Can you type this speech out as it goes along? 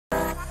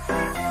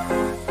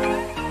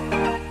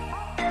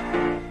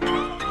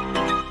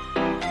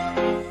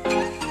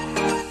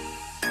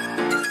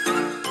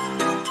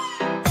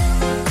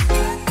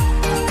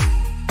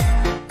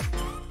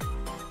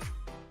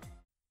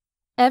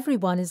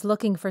Everyone is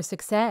looking for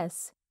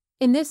success.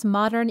 In this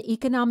modern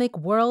economic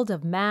world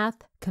of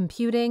math,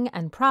 computing,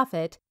 and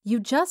profit, you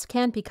just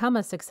can't become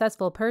a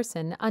successful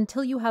person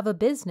until you have a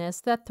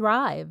business that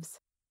thrives.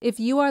 If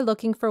you are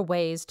looking for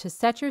ways to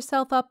set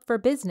yourself up for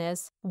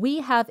business, we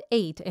have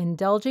 8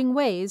 indulging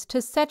ways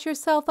to set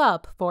yourself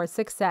up for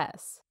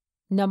success.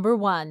 Number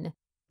 1.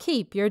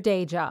 Keep your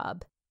day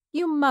job.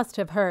 You must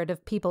have heard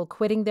of people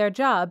quitting their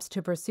jobs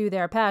to pursue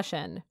their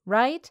passion,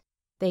 right?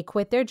 They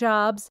quit their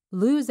jobs,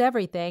 lose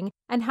everything,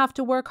 and have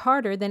to work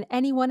harder than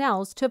anyone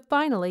else to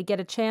finally get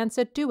a chance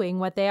at doing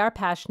what they are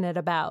passionate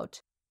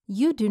about.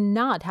 You do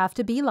not have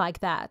to be like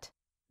that.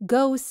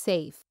 Go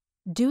safe.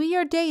 Do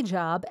your day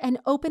job and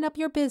open up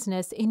your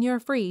business in your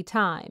free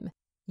time.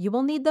 You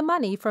will need the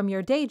money from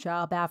your day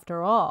job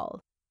after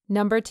all.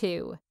 Number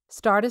 2.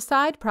 Start a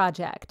side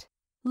project.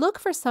 Look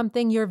for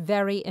something you're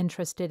very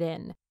interested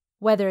in,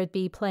 whether it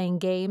be playing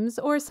games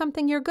or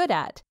something you're good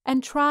at,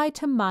 and try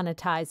to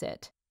monetize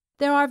it.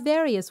 There are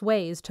various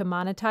ways to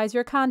monetize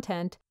your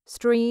content: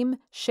 stream,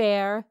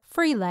 share,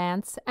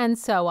 freelance, and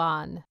so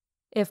on.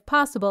 If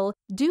possible,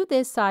 do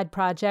this side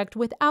project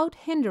without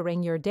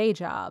hindering your day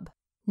job.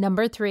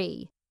 Number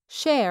 3.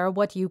 Share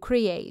what you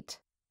create.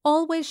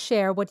 Always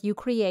share what you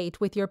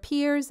create with your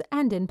peers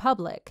and in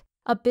public.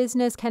 A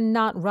business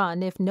cannot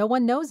run if no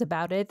one knows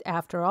about it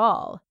after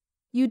all.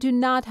 You do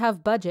not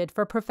have budget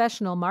for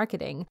professional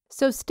marketing,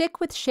 so stick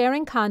with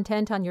sharing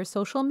content on your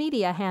social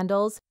media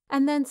handles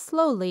and then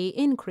slowly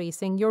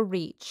increasing your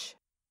reach.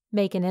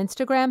 Make an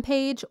Instagram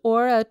page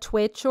or a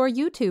Twitch or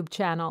YouTube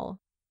channel.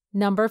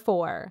 Number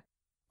 4.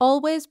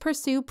 Always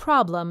pursue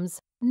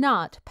problems,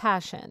 not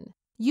passion.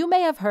 You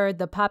may have heard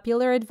the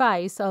popular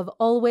advice of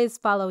always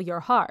follow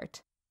your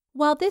heart.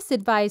 While this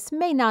advice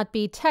may not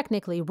be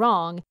technically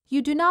wrong,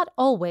 you do not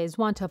always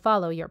want to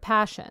follow your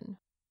passion.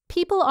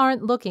 People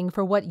aren't looking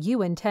for what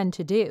you intend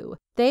to do.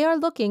 They are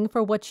looking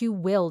for what you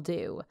will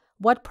do,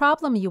 what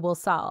problem you will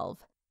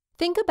solve.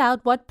 Think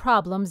about what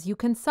problems you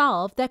can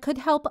solve that could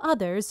help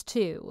others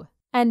too,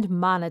 and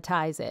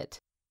monetize it.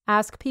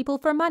 Ask people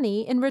for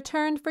money in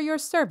return for your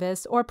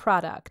service or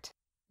product.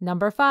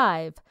 Number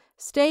 5.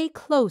 Stay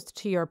close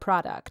to your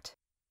product.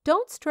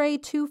 Don't stray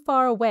too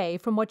far away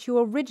from what you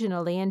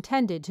originally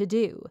intended to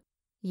do.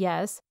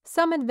 Yes,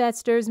 some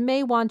investors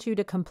may want you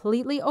to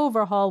completely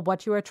overhaul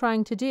what you are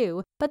trying to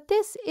do, but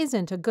this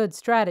isn't a good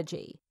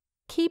strategy.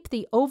 Keep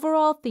the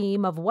overall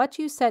theme of what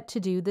you set to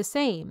do the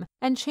same,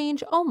 and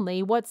change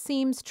only what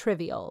seems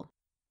trivial.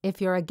 If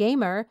you're a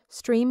gamer,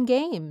 stream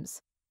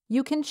games.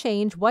 You can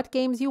change what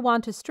games you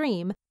want to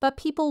stream, but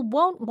people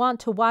won't want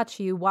to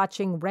watch you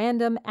watching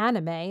random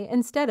anime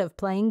instead of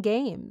playing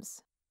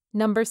games.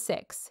 Number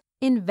 6.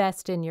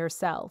 Invest in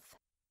yourself.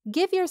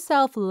 Give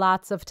yourself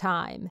lots of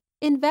time.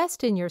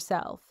 Invest in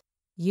yourself.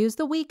 Use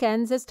the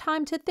weekends as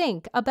time to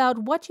think about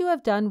what you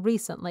have done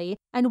recently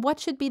and what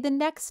should be the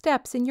next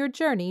steps in your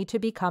journey to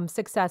become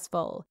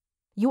successful.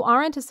 You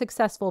aren't a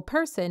successful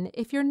person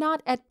if you're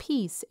not at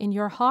peace in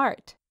your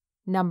heart.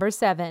 Number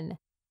 7.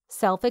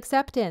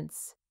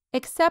 Self-acceptance.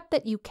 Accept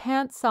that you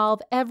can't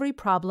solve every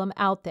problem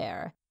out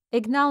there.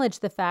 Acknowledge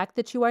the fact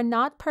that you are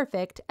not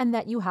perfect and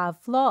that you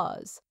have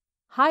flaws.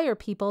 Hire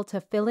people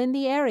to fill in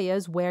the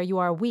areas where you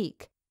are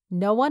weak.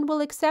 No one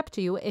will accept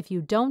you if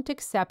you don't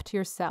accept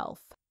yourself.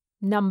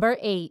 Number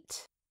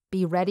 8.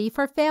 Be ready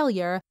for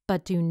failure,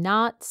 but do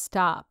not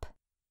stop.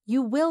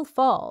 You will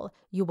fall,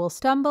 you will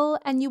stumble,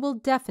 and you will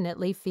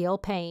definitely feel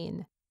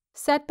pain.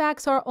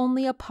 Setbacks are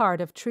only a part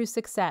of true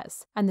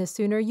success, and the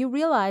sooner you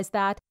realize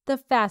that, the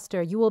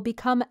faster you will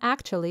become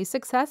actually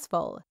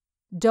successful.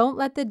 Don't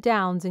let the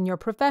downs in your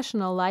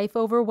professional life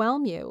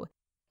overwhelm you.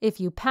 If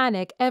you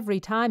panic every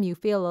time you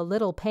feel a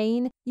little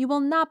pain, you will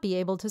not be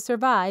able to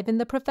survive in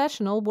the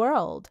professional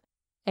world.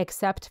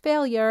 Accept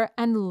failure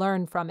and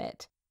learn from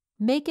it.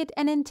 Make it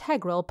an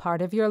integral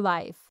part of your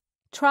life.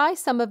 Try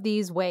some of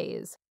these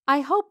ways. I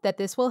hope that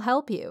this will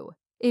help you.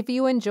 If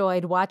you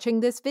enjoyed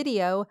watching this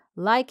video,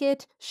 like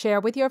it,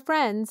 share with your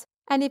friends,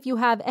 and if you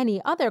have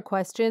any other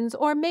questions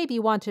or maybe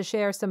want to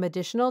share some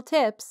additional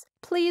tips,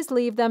 please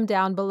leave them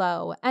down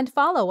below and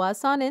follow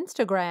us on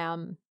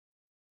Instagram.